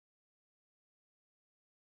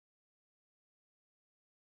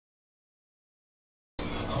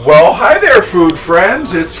Well, hi there, food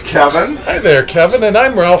friends. It's Kevin. Hi there, Kevin, and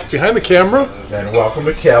I'm Ralph behind the camera. And welcome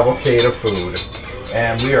to Cavalcade of Food.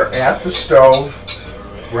 And we are at the stove.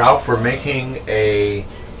 Ralph, we're making a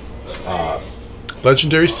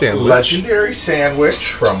legendary sandwich. Legendary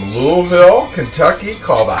sandwich from Louisville, Kentucky,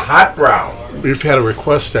 called a hot brown. We've had a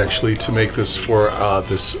request actually to make this for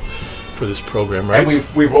this program, right?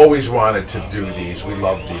 And we've always wanted to do these. We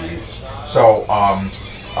love these. So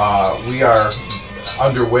we are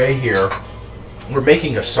underway here. We're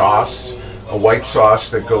making a sauce, a white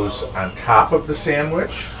sauce that goes on top of the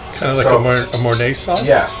sandwich. Kind of like a Mornay sauce?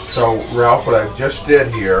 Yes. So, Ralph, what I just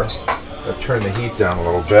did here, I'll turn the heat down a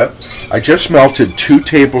little bit. I just melted 2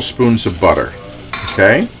 tablespoons of butter,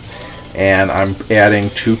 okay? And I'm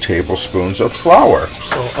adding 2 tablespoons of flour.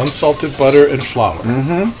 So, unsalted butter and flour.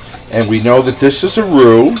 Mm-hmm. And we know that this is a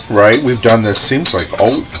roux, right? We've done this, seems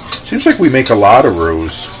like we make a lot of roux.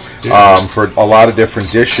 Yeah. For a lot of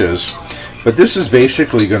different dishes, but this is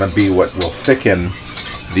basically going to be what will thicken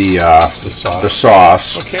the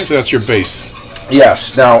sauce. Okay, so that's your base.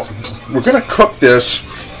 Yes. Now we're going to cook this.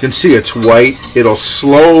 You can see it's white. It'll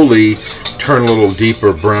slowly turn a little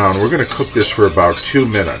deeper brown. We're going to cook this for about 2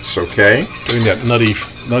 minutes. Okay. Getting that nutty.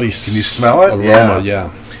 Can you smell it? Aroma,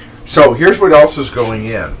 yeah. So here's what else is going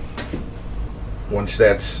in. Once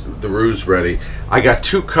that's the roux ready, I got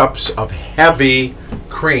 2 cups of heavy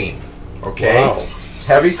cream. Okay, wow.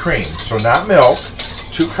 Heavy cream. So not milk.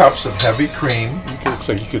 2 cups of heavy cream. Looks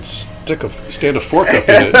like you could stand a fork up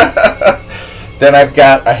in it. Then I've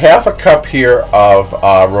got a half a cup here of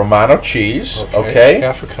Romano cheese. Okay,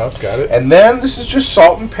 half a cup. Got it. And then this is just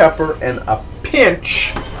salt and pepper and a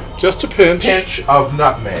pinch. Just a pinch. Pinch of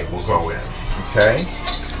nutmeg will go in. Okay.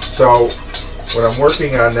 So what I'm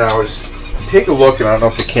working on now is. Take a look, and I don't know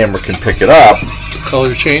if the camera can pick it up. The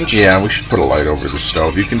color change? Yeah, we should put a light over the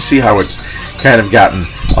stove. You can see how it's kind of gotten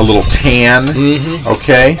a little tan. Mm-hmm.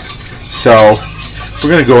 Okay, so we're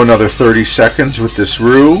going to go another 30 seconds with this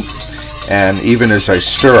roux, and even as I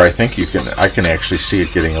stir, I think I can actually see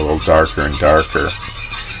it getting a little darker and darker.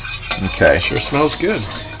 Okay. Sure smells good.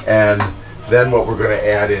 And then what we're going to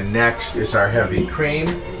add in next is our heavy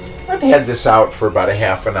cream. I've had this out for about a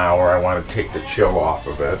half an hour. I want to take the chill off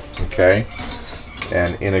of it, okay?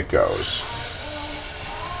 And in it goes.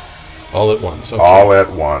 All at once, okay. All at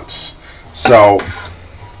once. So,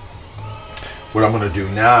 what I'm going to do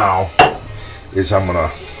now is I'm going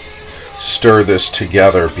to stir this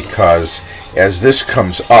together because as this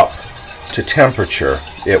comes up to temperature,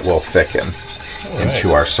 it will thicken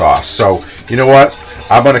into our sauce. So, you know what?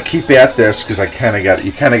 I'm going to keep at this because you kind of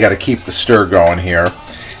got to keep the stir going here.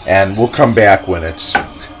 And we'll come back when it's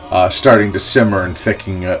starting to simmer and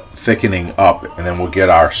thickening up, and then we'll get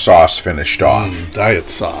our sauce finished off. Diet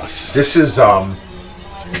sauce. This is a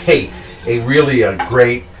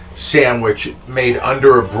great sandwich made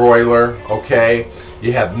under a broiler. Okay,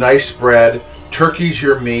 you have nice bread. Turkey's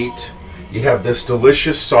your meat. You have this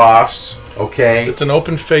delicious sauce. Okay, it's an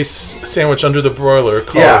open face sandwich under the broiler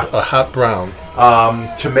called a hot brown.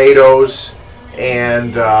 Tomatoes.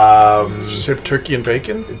 And turkey and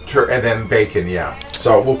bacon? And then bacon, yeah.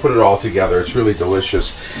 So we'll put it all together. It's really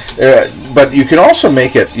delicious. But you can also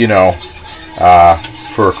make it,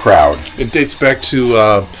 for a crowd. It dates back to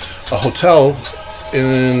a hotel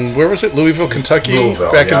in, where was it? Louisville, Kentucky?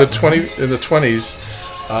 Back in the 20s.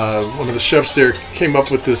 One of the chefs there came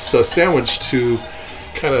up with this sandwich to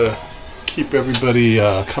kind of keep everybody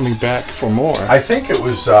coming back for more. I think it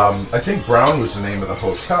was, I think Brown was the name of the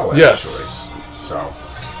hotel, actually. Yes. So,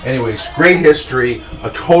 anyways, great history, a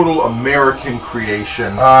total American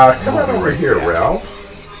creation. Come on over here, Ralph.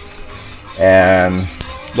 And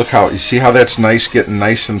look how, you see how that's nice, getting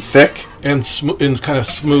nice and thick? And kind of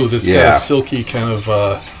smooth. It's got a silky kind of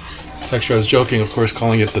texture. I was joking, of course,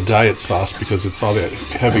 calling it the diet sauce because it's all that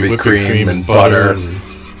heavy whipped cream and butter and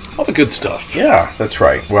all the good stuff. Yeah, that's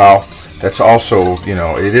right. Well, that's also,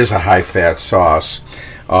 it is a high-fat sauce,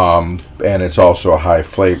 and it's also a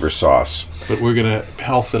high-flavor sauce. But we're going to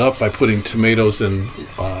health it up by putting tomatoes and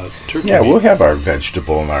turkey meat. We'll have our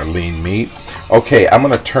vegetable and our lean meat. Okay, I'm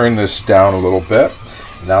going to turn this down a little bit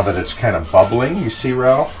now that it's kind of bubbling, you see,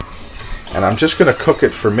 Ralph? And I'm just going to cook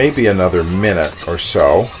it for maybe another minute or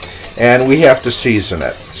so. And we have to season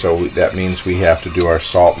it, so that means we have to do our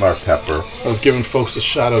salt and our pepper. I was giving folks a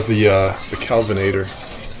shot of the Calvinator,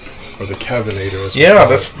 or the Cavinator.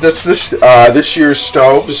 That's this year's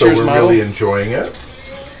stove, so we're really enjoying it.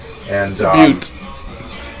 And it's a beaut.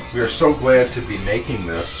 We are so glad to be making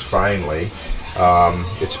this finally.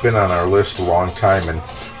 It's been on our list a long time, and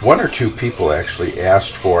 1 or 2 people actually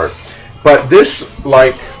asked for it. But this,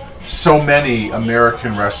 like so many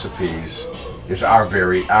American recipes, is our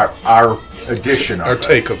addition of our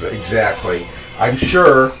take of it. Exactly. I'm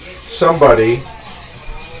sure somebody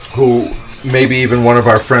who, maybe even one of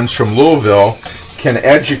our friends from Louisville, can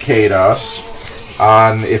educate us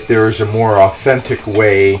on if there is a more authentic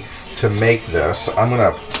way to make this. I'm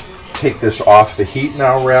going to take this off the heat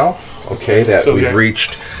now, Ralph. Okay, that so we've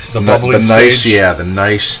reached the bubbling nice, stage. yeah, the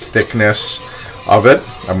nice thickness of it.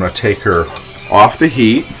 I'm going to take her off the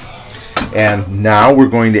heat, and now we're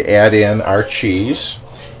going to add in our cheese,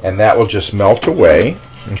 and that will just melt away,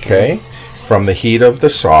 okay, from the heat of the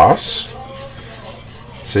sauce.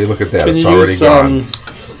 See, look at that, it's already gone.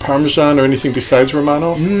 Parmesan or anything besides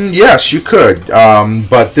Romano? Yes, you could,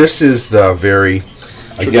 but this is the very,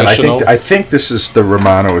 again, I think this is the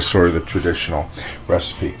Romano is sort of the traditional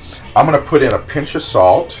recipe. I'm going to put in a pinch of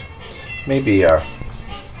salt, maybe a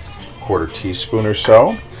quarter teaspoon or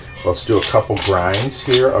so. Let's do a couple grinds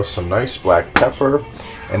here of some nice black pepper,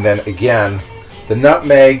 and then again the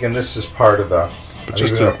nutmeg, and this is part of the, I'm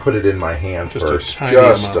just going to put it in my hand first,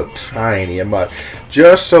 just a tiny amount,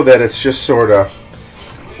 just so that it's just sort of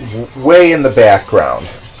way in the background,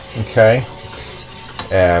 okay,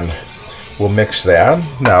 and we'll mix that.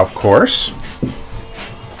 Now, of course,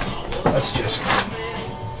 let's just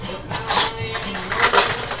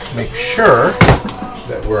make sure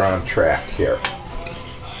that we're on track here.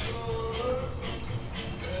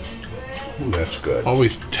 Ooh, that's good.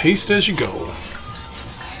 Always taste as you go.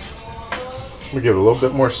 We give it a little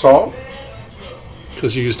bit more salt.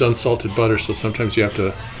 Because you used unsalted butter, so sometimes you have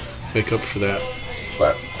to make up for that.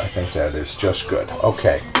 But I think that is just good.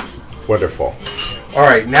 Okay, wonderful. All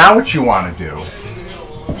right, now what you want to do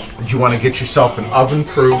is you want to get yourself an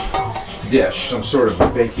oven-proof dish, some sort of a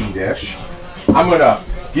baking dish. I'm going to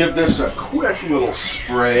give this a quick little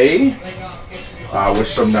spray with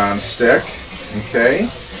some nonstick, okay?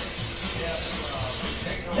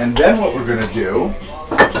 And then what we're going to do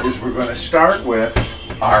is we're going to start with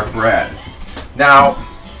our bread. Now,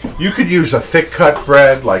 you could use a thick cut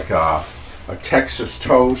bread like a Texas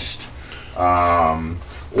toast,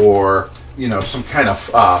 or you know, some kind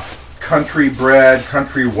of country bread,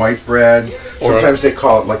 country white bread. Sometimes they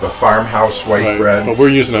call it like a farmhouse white bread. But we're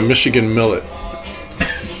using a Michigan millet.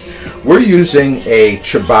 We're using a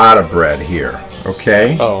ciabatta bread here,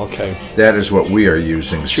 okay? Oh, okay. That is what we are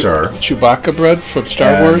using, sir. Chewbacca bread from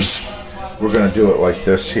Star Wars? We're going to do it like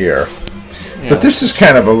this here. Yeah. But this is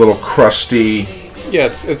kind of a little crusty. Yeah,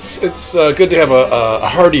 it's good to have a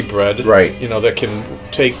hearty bread, right? You know, that can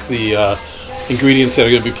take the ingredients that are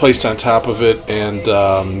going to be placed on top of it, and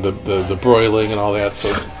the broiling and all that.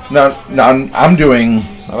 So now I'm doing.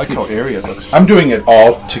 I like how airy it looks. I'm doing it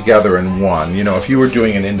all together in one. You know, if you were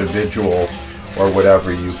doing an individual or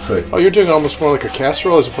whatever, you could. Oh, you're doing almost more like a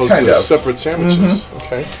casserole as opposed to separate sandwiches. Mm-hmm.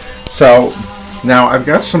 Okay. So now I've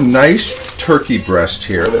got some nice turkey breast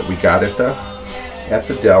here that we got at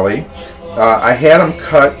the deli. I had them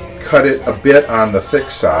cut it a bit on the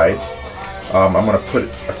thick side. I'm going to put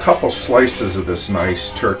a couple slices of this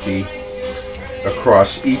nice turkey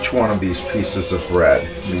across each one of these pieces of bread.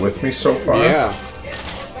 You with me so far? Yeah.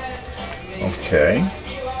 Okay.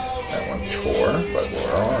 That one tore, but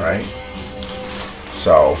we're all right.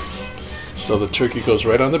 So the turkey goes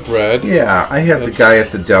right on the bread. Yeah, I had the guy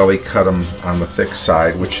at the deli cut them on the thick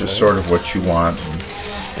side, which is sort of what you want.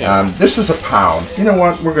 Yeah. This is a pound. You know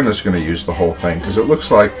what? We're just going to use the whole thing because it looks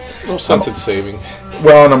like. No sense in saving.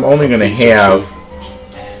 Well, and I'm only going to have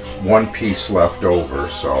one piece left over,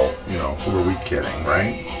 so you know, who are we kidding,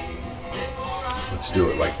 right? Let's do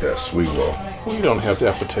it like this. We will. We don't have the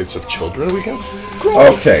appetites of children. We have.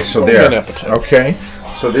 Okay, so there. Okay,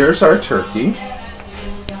 so there's our turkey.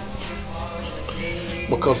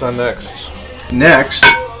 What goes on next? Next,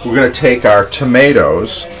 we're going to take our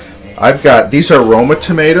tomatoes. I've got, these are Roma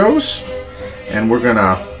tomatoes, and we're going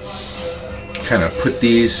to kind of put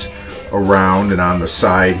these around and on the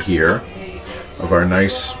side here of our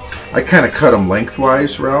nice, I kind of cut them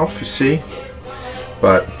lengthwise, Ralph, you see?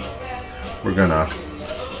 But we're going to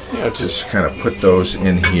just kind of put those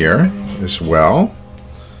in here as well.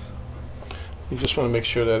 You just want to make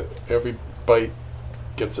sure that every bite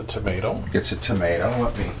gets a tomato. Gets a tomato.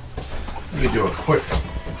 Let me do a quick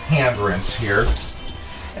hand rinse here.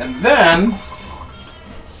 And then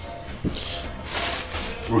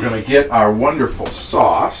we're going to get our wonderful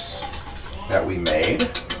sauce that we made.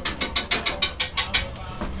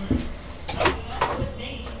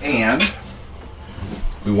 And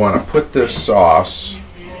we want to put this sauce,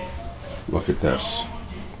 look at this.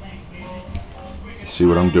 See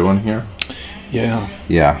what I'm doing here? Yeah.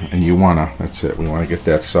 Yeah, and you want to, that's it, we want to get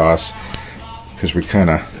that sauce because we kind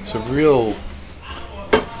of. It's a real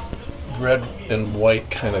red and white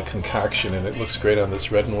kind of concoction, and it looks great on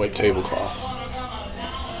this red and white tablecloth.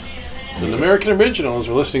 It's an American original, as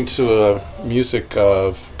we're listening to music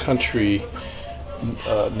of country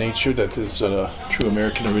nature that is true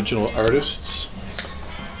American original artists.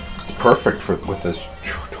 It's perfect with this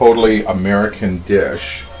totally American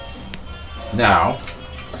dish. Now,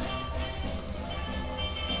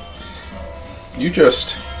 you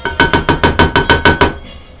just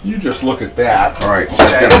look at that. All right, so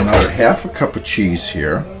I've got another half a cup of cheese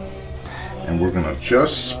here, and we're gonna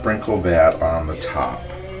just sprinkle that on the top.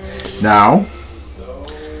 Now,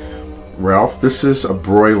 Ralph, this is a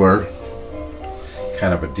broiler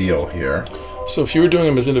kind of a deal here. So if you were doing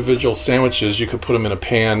them as individual sandwiches, you could put them in a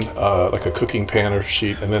pan, like a cooking pan or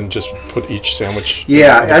sheet, and then just put each sandwich.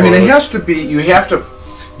 Yeah, I mean, it has to be. You have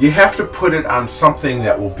to put it on something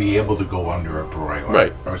that will be able to go under a broiler,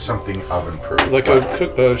 right? Or something oven-proof, like a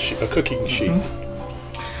cooking sheet.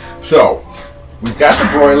 Mm-hmm. So we've got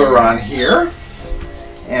the broiler on here,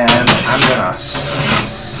 and I'm gonna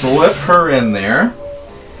slip her in there,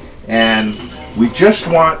 and we just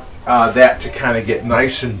want that to kind of get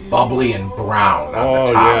nice and bubbly and brown on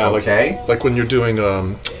the top. Yeah, okay, like when you're doing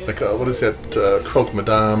what is that, croque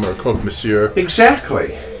madame or croque monsieur?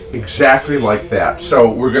 Exactly like that.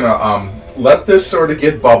 So we're gonna let this sort of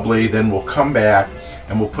get bubbly, then we'll come back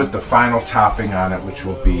and we'll put the final topping on it, which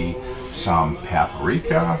will be some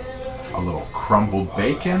paprika, a little crumbled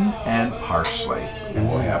bacon, and parsley. And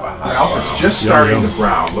we'll have a hot Ralph, it's just starting to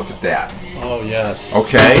brown. Look at that. Oh, yes.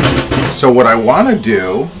 Okay, so what I want to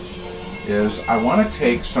do is I want to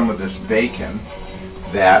take some of this bacon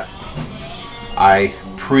that I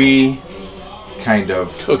kind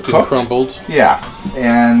of cooked and crumbled. Yeah,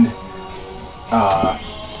 and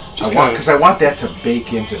because I want that to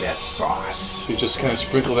bake into that sauce. So you just kind of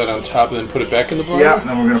sprinkle that on top and then put it back in the broiler? Yeah, and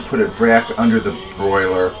then we're going to put it back under the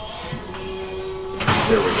broiler.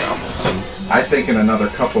 There we go. I think in another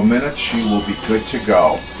couple minutes she will be good to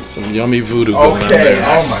go. Some yummy voodoo going on there. Okay,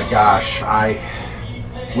 oh my gosh, I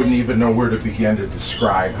wouldn't even know where to begin to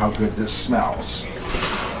describe how good this smells.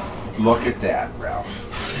 Look at that, Ralph.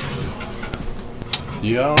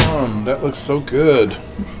 Yum, that looks so good.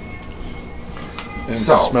 And it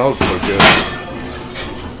smells so good.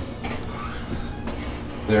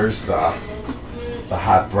 There's the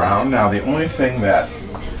hot brown. Now the only thing that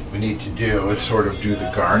we need to do is sort of do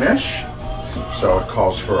the garnish. So it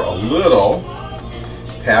calls for a little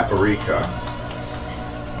paprika.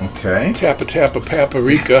 Okay. Tappa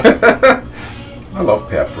paprika. I love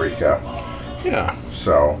paprika. Yeah.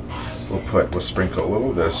 So we'll sprinkle a little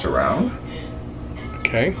of this around.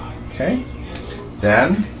 Okay. Okay.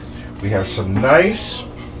 Then we have some nice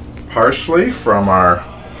parsley from our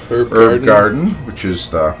herb garden, which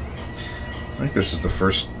is I think this is the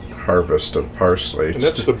first harvest of parsley. And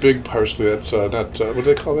that's the big parsley. That's not, what do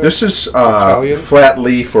they call that? This is flat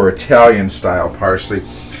leaf or Italian style parsley.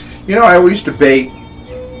 You know, I always debate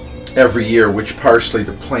every year which parsley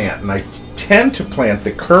to plant, and I tend to plant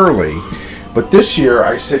the curly, but this year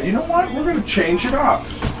I said, you know what, we're going to change it up.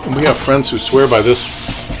 And we have friends who swear by this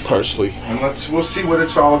parsley. And we'll see what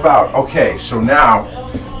it's all about. Okay, so now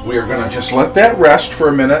we are going to just let that rest for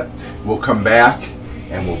a minute. We'll come back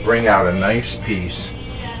and we'll bring out a nice piece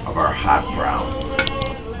of our hot brown.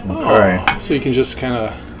 Okay. Oh, so you can just kind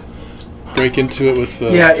of break into it with the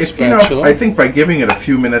spatula. You know, I think by giving it a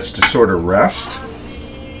few minutes to sort of rest,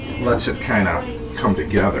 lets it kind of come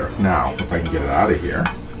together. Now, if I can get it out of here,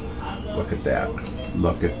 look at that.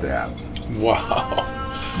 Look at that. Wow.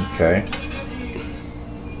 Okay.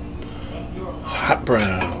 Hot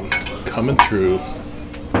brown coming through.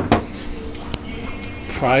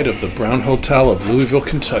 Pride of the Brown Hotel of Louisville,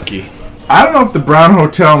 Kentucky. I don't know if the Brown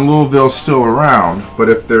Hotel in Louisville is still around, but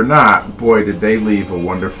if they're not, boy, did they leave a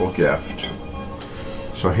wonderful gift.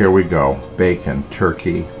 So here we go. Bacon,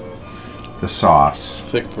 turkey, the sauce.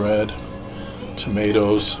 Thick bread,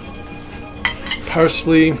 tomatoes,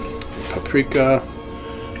 parsley, paprika.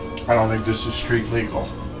 I don't think this is street legal.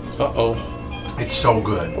 Uh-oh. It's so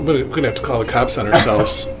good. We're going to have to call the cops on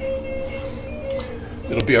ourselves.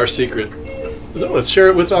 It'll be our secret. Let's share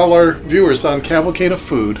it with all our viewers on Cavalcade of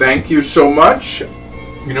Food. Thank you so much.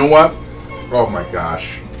 You know what? Oh my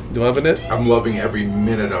gosh. You loving it? I'm loving every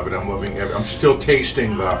minute of it. I'm still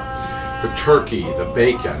tasting the turkey, the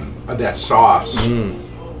bacon, that sauce.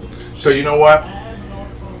 So you know what?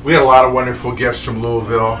 We had a lot of wonderful gifts from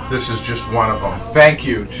Louisville. This is just one of them. Thank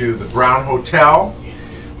you to the Brown Hotel,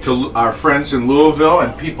 to our friends in Louisville,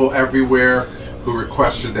 and people everywhere who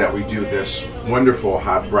requested that we do this wonderful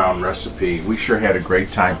hot brown recipe. We sure had a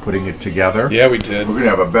great time putting it together. Yeah, we did. We're going to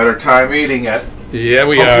have a better time eating it. Yeah,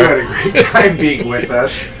 we Hope are. you had a great time being with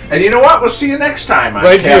us. And you know what? We'll see you next time on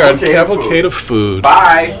Right here on Cavalcade Cavalcade of Food.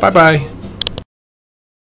 Bye. Bye-bye.